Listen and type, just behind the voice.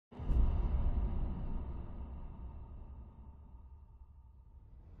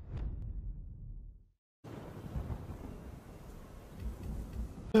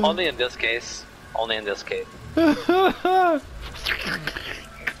Only in this case. Only in this case.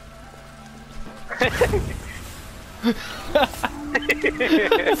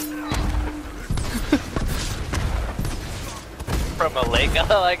 From a lake,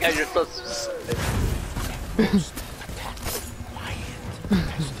 I like how you're so stupid.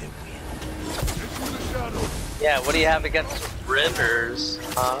 Yeah, what do you have against rivers,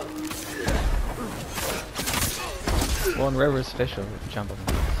 huh? Well, in rivers, fish will jump up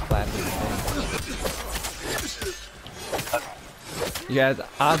and slap you in the face. You guys,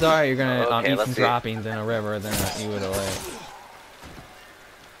 odds are you're gonna Okay, eat some see. droppings in a river than you would a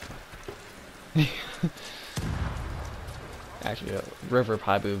lake. Actually, a river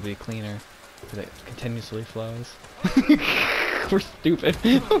probably would be cleaner because it continuously flows. We're stupid.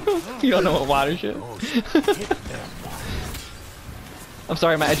 You don't know what water shit. I'm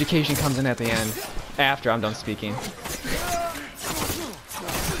sorry, my education comes in at the end, after I'm done speaking.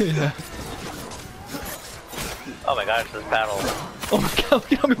 Yeah. Oh my gosh, this battle. Oh my god,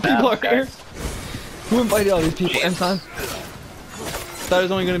 look at how many people are here. Who invited all these people? Ensign? Thought it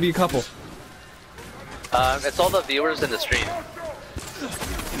was only gonna be a couple. It's all the viewers in the stream.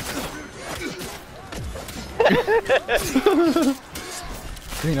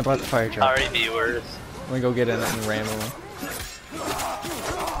 Clean up the fire truck. Sorry, viewers. Let me go get in it and randomly.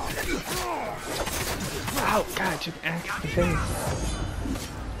 Ow, god, I took an axe to the face.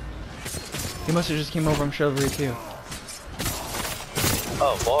 He must have just came over from chivalry too.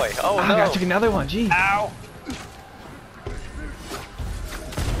 Oh boy. Oh no. God, I took another one, jeez. Ow.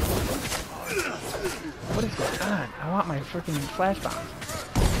 What is going on? I want my freaking flash bombs.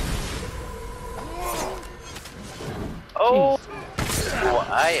 Oh. Well,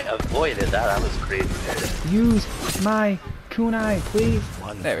 I avoided that. I was crazy. Use my kunai, please.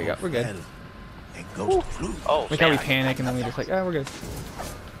 There we go. We're good. Oh, Look how we panic and then we just like, oh, we're good.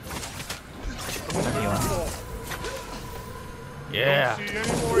 Yeah.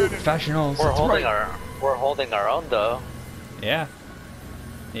 Professionals. We're holding our own though. Yeah.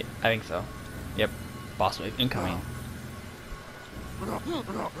 Yeah, I think so. Yep. Boss wave incoming.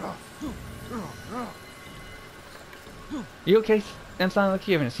 You okay? It's not like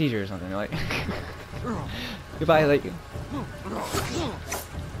you having a seizure or something. Like, goodbye, like.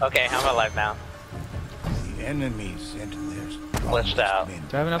 Okay, I'm alive now. The enemy sent their Glitched out. Do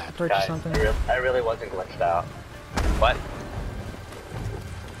I have enough to purchase something? I really wasn't glitched out. What?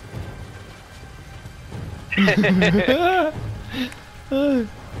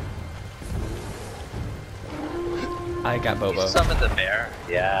 I got Bobo. Summon the bear.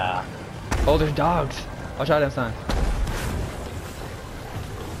 Yeah. Oh, there's dogs. Watch out, Ensign.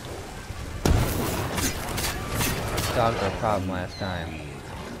 Dogs were a problem last time.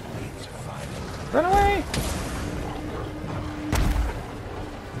 Run away!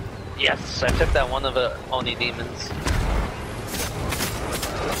 Yes, I took that one of the Oni demons.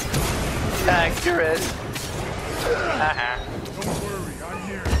 Accurate. Haha. Don't worry, I'm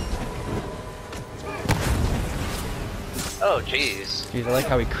here. Oh jeez. Jeez, I like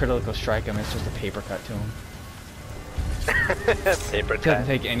how we critical strike him. It's just a paper cut to him. Paper Doesn't cut.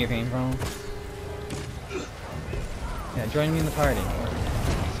 take anything from him. Yeah, join me in the party.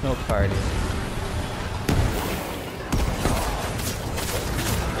 Smoke party.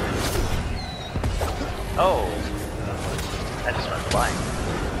 Oh. I just went flying.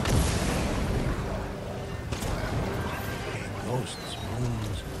 Ghosts'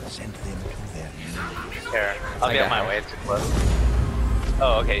 wounds sent them to their knees. Here, I'll I be on got my him. way to close.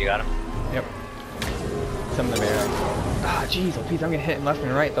 Oh, okay, you got him. Yep. Some of the bear. Ah, jeez, oh, Pete, I'm getting hit left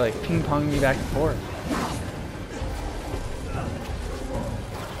and right. They're like ping-ponging me back and forth.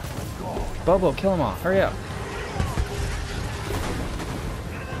 Bobo, kill them all. Hurry up.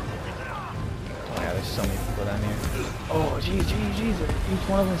 Oh my god, there's so many people down here. Oh, jeez, jeez, jeez. Each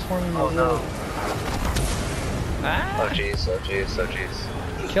one of them is forming Oh a no. little... Ah! Oh jeez, oh jeez, oh jeez.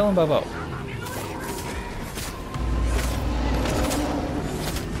 Kill him, Bobo.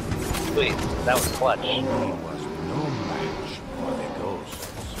 Sweet, that was clutch. He was no match for the ghosts.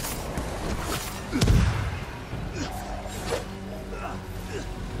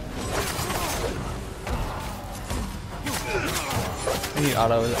 We need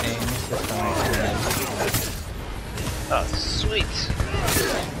auto aim system. Oh, sweet.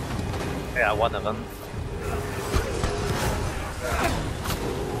 Yeah, one of them.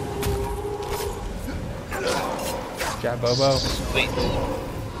 Jab Bobo. Sweet.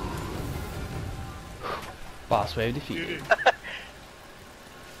 Boss wave defeated.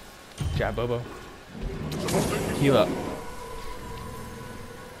 Jab Bobo. Heal up.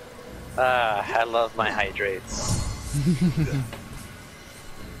 I love my hydrates.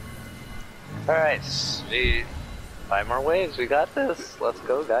 Alright, sweet. 5 more waves, we got this. Let's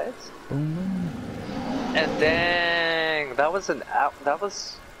go, guys. Boom, boom. And dang, that was an hour. That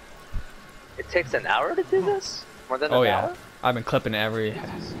was. It takes an hour to do this? More than Oh an yeah, hour? I've been clipping every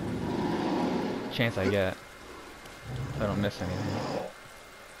chance I get, so I don't miss anything.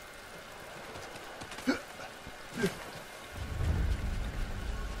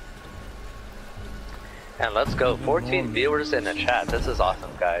 And let's go. 14 viewers in the chat. This is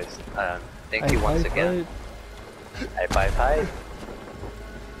awesome, guys. Thank you once again. Hi.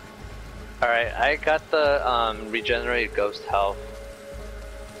 Alright, I got the regenerate ghost health.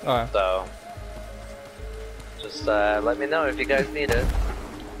 Alright. So, just let me know if you guys need it.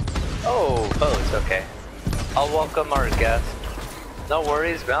 Oh, it's okay. I'll welcome our guest. No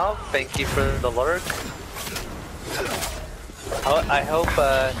worries, Mel. Thank you for the lurk.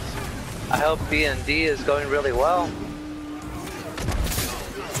 I hope B&D is going really well.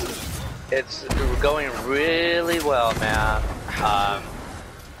 It's going really well, man.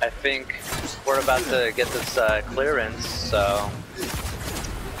 I think we're about to get this clearance, so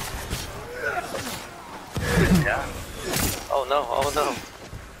yeah. Oh no.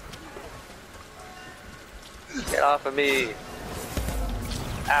 Get off of me.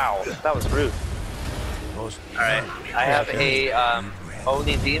 Ow, that was rude. Alright, I have a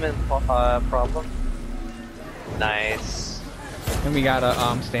Oni demon problem. Nice. And we got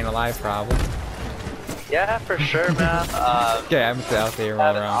a staying alive problem. Yeah, for sure, man. Yeah, I'm just out there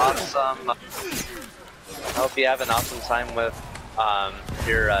have running an around. awesome. I hope you have an awesome time with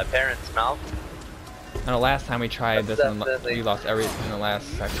your parents' mouth. And the last time we tried this, Definitely. we lost everything. In the last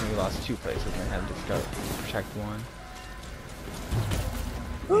section, we lost 2 places and had to just go protect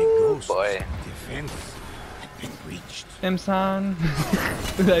 1. Ooh, boy. Defense had been breached. Imsan,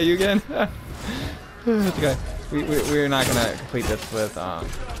 is that you again? It's okay. We're not gonna complete this with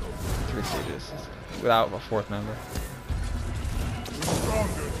 3 stages without a 4th member.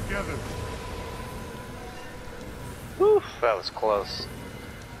 Stronger together. Oof, that was close.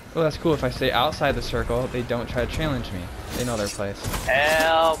 Well, that's cool. If I stay outside the circle, they don't try to challenge me. They know their place.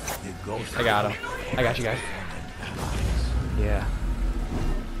 Help! The ghost I got him. I got you guys. Yeah.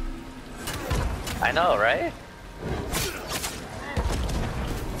 I know, right?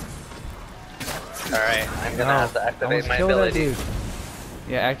 Alright, I'm gonna have to activate my ability.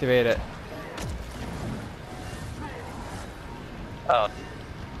 Yeah, activate it. Oh,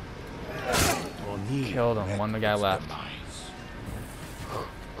 Killed him. 1 guy left.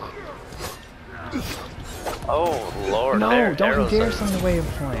 oh lord. No, their don't arrows dare are- send the wave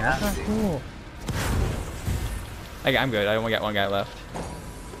point. That's not cool. I'm good. I only got 1 guy left.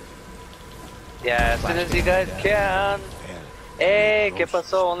 Yeah, as soon as you guys can. Hey, ¿qué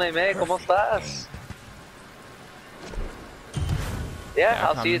pasó, Oneme? ¿Cómo estás? Yeah, Yeah,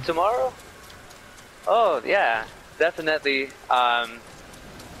 I'll see you tomorrow. Oh, yeah, definitely.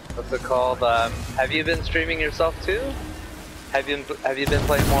 What's it called? Have you been streaming yourself too? Have you been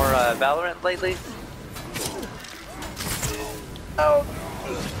playing more Valorant lately? Oh.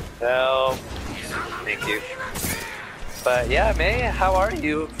 Help. Thank you. But yeah, May, how are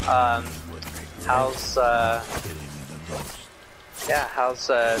you? How's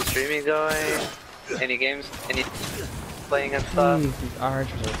streaming going? Any games? Any playing and stuff? Jeez, these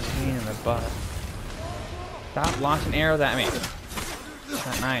archers are a pain in the butt. Stop launching arrows at me. It's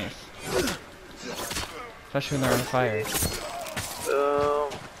not nice. Especially when they're on fire.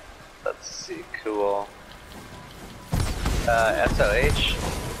 Let's see, cool. SOH.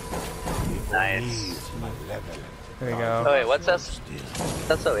 Nice. There we go. Oh wait, what's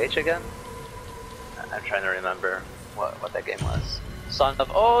SOH again? I'm trying to remember what that game was. Son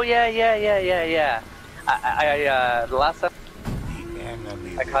of. Oh yeah. The last time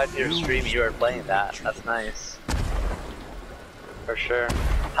I caught your stream, you were playing that. That's nice. For sure.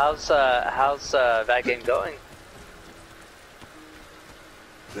 How's that game going?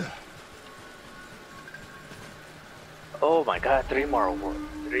 Oh my god, 3 more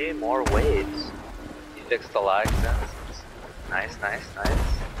waves. You fixed the lag. Nice.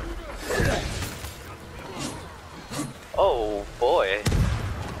 Oh boy.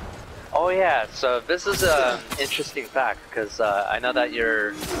 Oh yeah, so this is an interesting fact, because I know that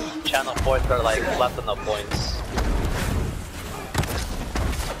your channel points are like less than the points.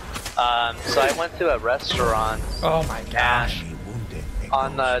 So I went to a restaurant. Oh my gosh.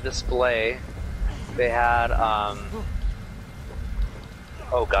 On the display, they had,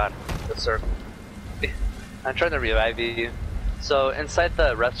 oh god, the circle. I'm trying to revive you. So inside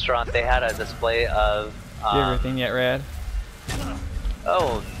the restaurant, they had a display of, You have everything yet, Rad?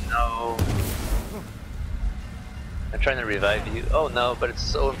 oh no. I'm trying to revive you. Oh no, but it's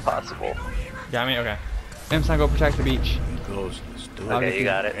so impossible. Got me? Okay. Imsan, go protect the beach. Ghost is doing Okay, you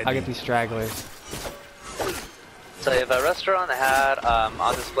got it. I'll get these stragglers. So if a restaurant had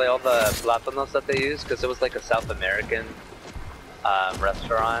on display all the plátanos that they use, because it was like a South American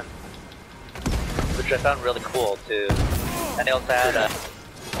restaurant, which I found really cool too. And they also had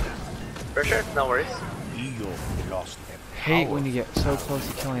for sure, no worries. Ego lost their Hate power. when you get so close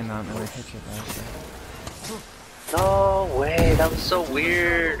to killing them and they hit you bastard. No way, that was so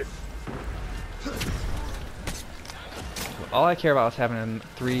weird. All I care about is having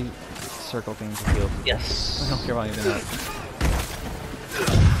 3 circle things to heal. Yes. I don't care about anything else.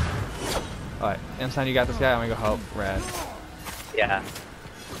 Alright, Imsan, you got this guy. I'm gonna go help Rad. Yeah.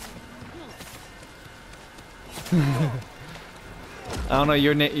 I don't know,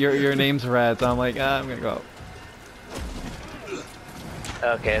 your name's Rad, so I'm like, I'm gonna go.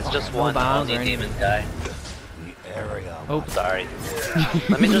 Okay, it's just No one bombs only or anything. demon guy. The area. Oh, Sorry.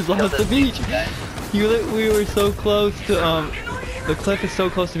 Let me we just kill lost the this beach. guy. We were so close to the cliff is so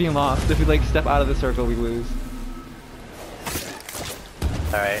close to being lost. If we like step out of the circle, we lose.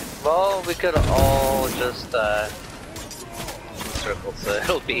 Alright, well, we could all just circle, so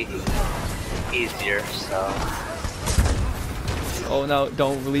it'll be easier, so. Oh no!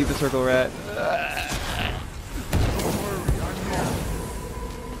 Don't leave the circle, Rat.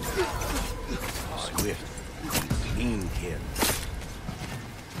 Swift. Clean kill.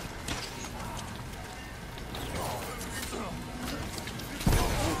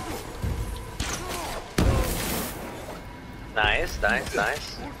 Nice, nice,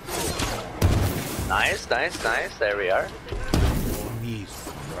 nice. Nice, nice, nice, there we are. Knees.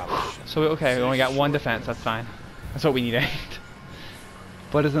 Rubbish. So okay, we only got 1 defense. That's fine. That's what we need.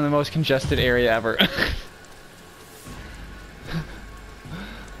 But it's in the most congested area ever.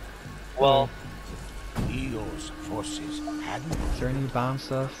 Well, Ego's forces hadn't. Is there any bomb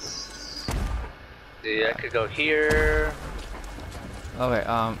stuff? see, I could go here. Okay,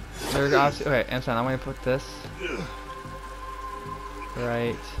 there's obviously, okay, Anson, I'm gonna put this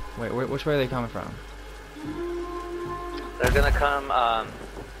right. Wait, which way are they coming from? They're gonna come,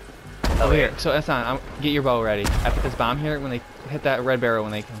 Over here. So Anson, get your bow ready. I put this bomb here. When they hit that red barrel,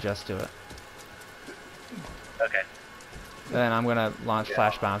 when they can just do it. Okay. Then I'm gonna launch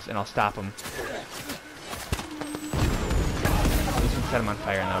flash bombs and I'll stop them. Just set them on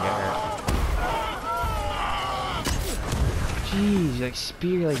fire and they'll get hurt. Jeez, like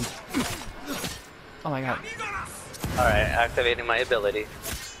spear, like. Oh my god. Alright, activating my ability.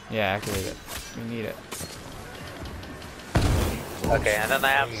 Yeah, activate it. We need it. Okay, and then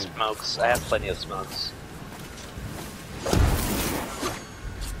I have smokes. I have plenty of smokes.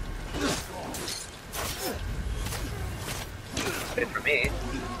 Wait for me.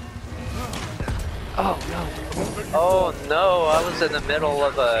 Oh no. Oh no, I was in the middle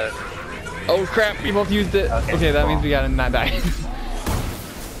of a... Oh crap, we both used it. Okay, that means we gotta not die. I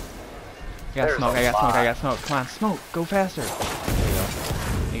got There's smoke, a I got smoke, I lot. got smoke. Come on, smoke, go faster. There you go.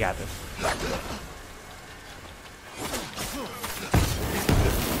 You got this.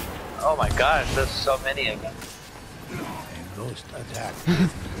 Oh my gosh, there's so many of them. And ghost attack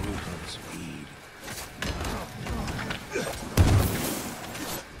with brutal speed.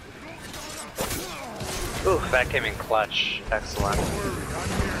 Ooh, that came in clutch. Excellent.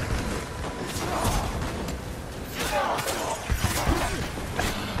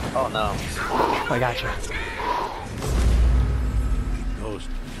 Oh no. I got you. The ghost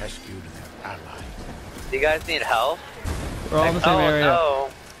rescued their ally. Do you guys need help? We're all in the same oh area. no.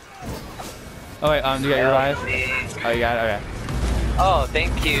 Oh wait, you got your Help revive? me. Oh, you got it? Okay. Oh,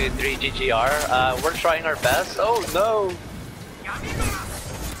 thank you, 3GGR. We're trying our best. Oh no.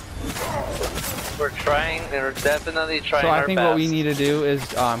 We're definitely trying So our I think best. what we need to do is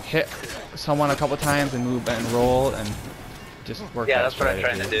hit someone a couple times and move and roll and just work Yeah, that that's what I'm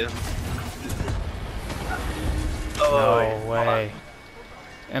trying to do. Oh, No way.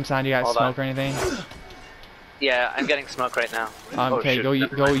 Emson, you got Hold smoke on. or anything? Yeah, I'm getting smoke right now. Okay, shoot, go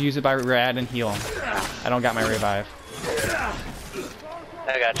never go mind. use it by Rad and heal him. I don't got my revive.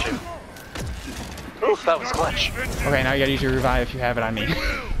 I got you. Oof, that was clutch. Okay, now you gotta use your revive if you have it on me.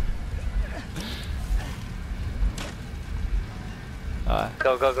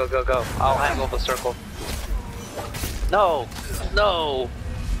 Go, go, go, go, go. I'll handle the circle. No! No!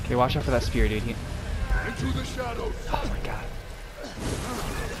 Okay, watch out for that spear, dude. Into the shadows. Oh my god.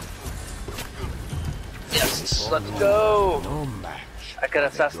 Yes! Let's go! No match. I could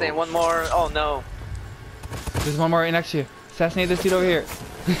assassinate one more. Oh no. There's one more right next to you. Assassinate this dude over here.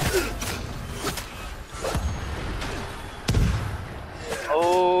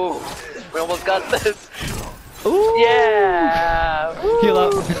 Oh! We almost got this! Ooh! Yeah! Heal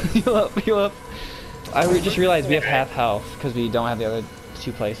up, heal up, heal up. Just realized we have half health because we don't have the other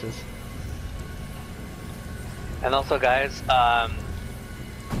 2 places. And also, guys, if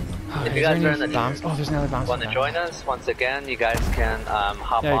you Is guys there are any in the bombs? Oh, there's another bomb. want to join us, once again, you guys can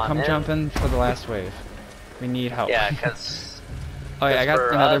hop Yeah, on come in. jump in for the last wave. We need help. Yeah, because oh yeah, I got for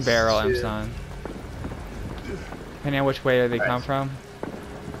another us barrel, to- M-Son. Depending on which way they come from.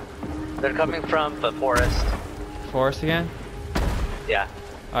 they're coming from the forest. Forest again? Yeah.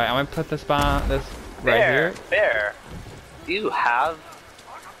 Alright, I'm gonna put this bomb, right Bear, here. Bear, do you have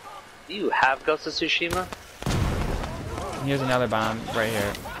Ghost of Tsushima? Here's another bomb right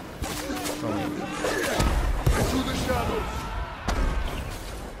here. For me.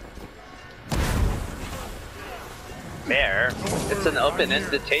 Bear, it's an open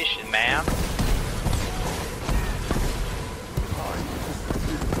invitation, ma'am.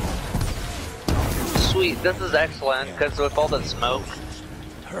 Sweet, this is excellent, because with all the smoke,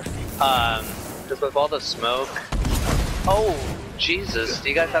 because with all the smoke, oh, Jesus, do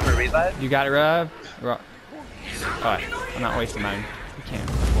you guys have a revive? You got it, Rob? Alright, I'm not wasting mine. You can't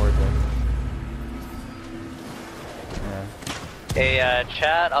afford this. Yeah. Hey,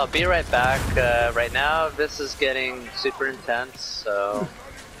 chat, I'll be right back. Right now, this is getting super intense, so...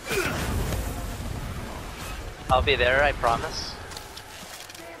 I'll be there, I promise.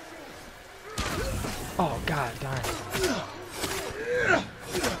 Oh god darn.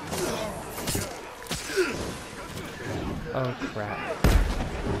 Oh crap.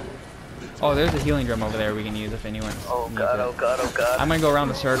 Oh, there's a healing drum over there we can use if anyone Oh needs god, it. oh god, oh god. I'm gonna go around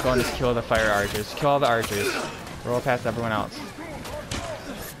the circle and just kill the fire archers. Kill all the archers. Roll past everyone else.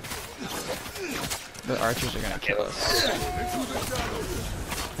 The archers are gonna kill us.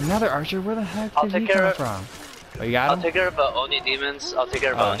 Another archer? Where the heck I'll did take he care come of- from? Oh, you got I'll him? take care of the Oni demons. I'll take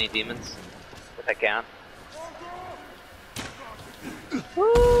care of the Oh. Oni demons. If I can.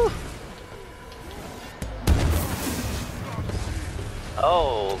 Woo!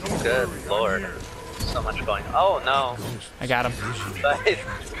 Oh, good lord. So much going on. Oh no. I got him. But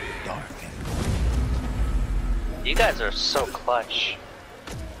Dark you guys are so clutch.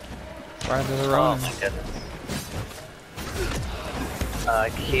 Right to the Oh Ronin. my goodness.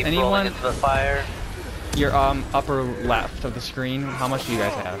 Keep Anyone- rolling into the fire. Your upper left of the screen, how much do you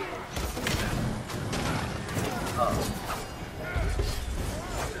guys have?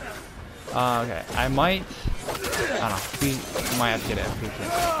 Okay. I might... I don't know. We might have to get it if we can.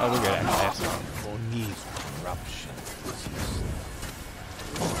 Oh, we're good actually. I have some. for need corruption.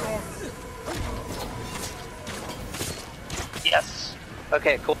 Yes.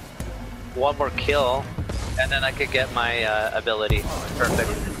 Okay, cool. One more kill, and then I could get my ability. Perfect.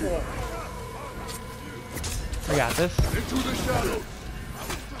 We got this.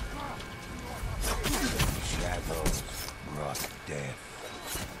 Shadows brought death.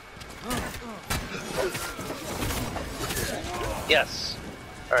 Yes.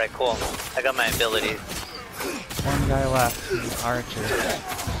 Alright, cool. I got my ability. One guy left. Archer.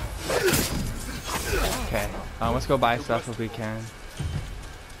 Okay. Let's go buy stuff if we can.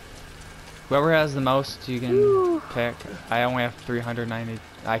 Whoever has the most, you can pick. I only have 390.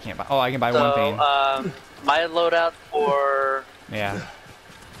 I can't buy. Oh, I can buy one thing. My loadout for... Yeah.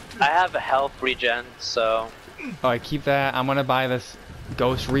 I have a health regen, so... Oh, I keep that. I'm gonna buy this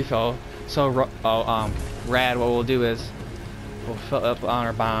ghost refill. So, Rad, what we'll do is we'll fill up on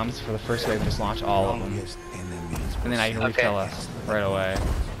our bombs for the first wave. Just launch all of them, Longest enemies and then I can refill us right away.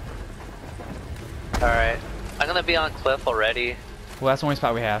 Alright. I'm gonna be on cliff already. Well, that's the only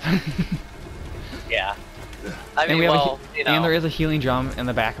spot we have. Yeah. I mean, and we have well, you know... and there is a healing drum in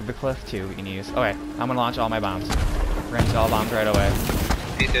the back of the cliff too we can use. Okay, I'm gonna launch all my bombs. We're gonna use all bombs right away.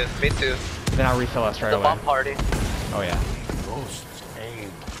 Me too, me too. Then I'll refill us right The away. bomb party. Oh yeah. Ghosts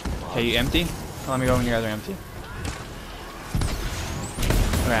aim. Okay, you empty? Oh, let me go when you guys are empty.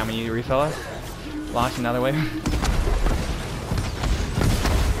 Okay, I'm gonna use refill us. Launch another wave.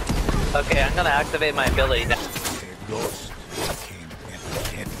 Okay, I'm gonna activate my ability now. A ghost came in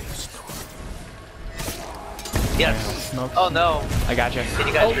deadly storm. Yes. Smoke. Oh no. I got you. Can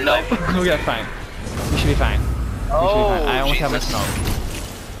you guys revive me? We got fine. We should be fine. We should be fine. I almost have my Jesus. smoke.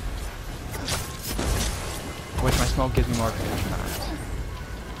 Which my smoke gives me more protection on it.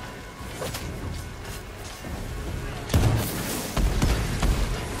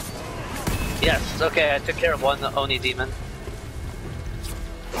 Yes, okay, I took care of one Oni demon.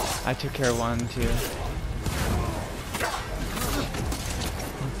 I took care of one too.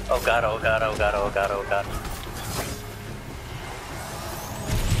 Oh god, oh god, oh god, oh god, oh god.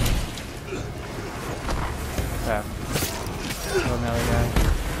 Okay. Kill another guy.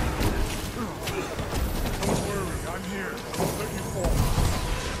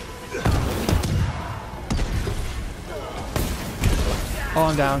 Oh,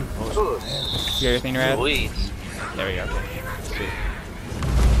 I'm down. Ooh, You got everything ready? sweet. There we go. Sweet.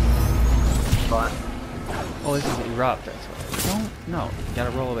 Fun. Oh, this is erupt. That's what. Don't. No. You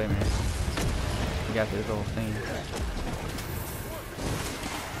gotta roll away, man. You got this little thing.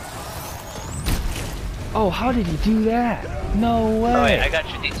 Oh, how did he do that? No way. Oh wait, I got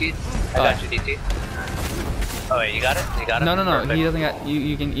you, DT. I got you, DT. Oh wait, you got it? You got it? No, no, no. Perfect. He doesn't got.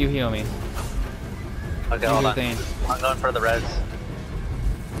 You heal me. Okay, You hold do on. thing. I'm going for the res.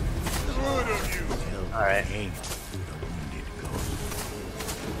 Alright. Pain through the wounded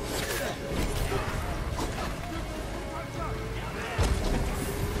ghost.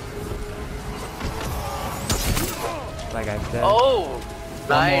 That guy's dead. Oh! One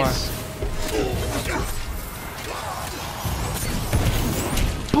Nice! Boom!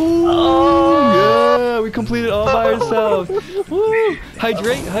 Oh! Yeah, we completed all by ourselves. Woo!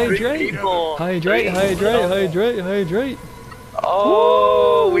 Hydrate, hydrate, people. hydrate, hydrate, hydrate, hydrate.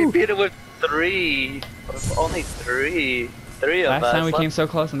 Oh! Woo! We beat it with 3. Only 3. 3 of us. Last time we came so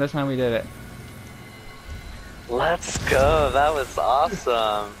close, and this time we did it. Let's go. That was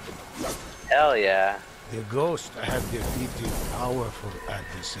awesome. Hell yeah. The ghost have defeated powerful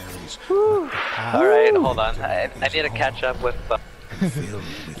adversaries. Alright, hold on. I need to catch up with... Filled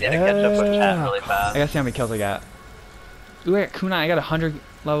with Yeah, to catch up with chat really I fast. gotta see how many kills I got. Ooh, I got kunai. I got 100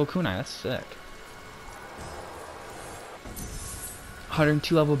 level kunai. That's sick.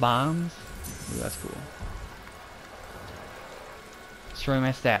 102 level bombs. Ooh, that's cool. Destroy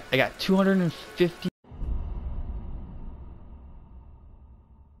my stat. I got 250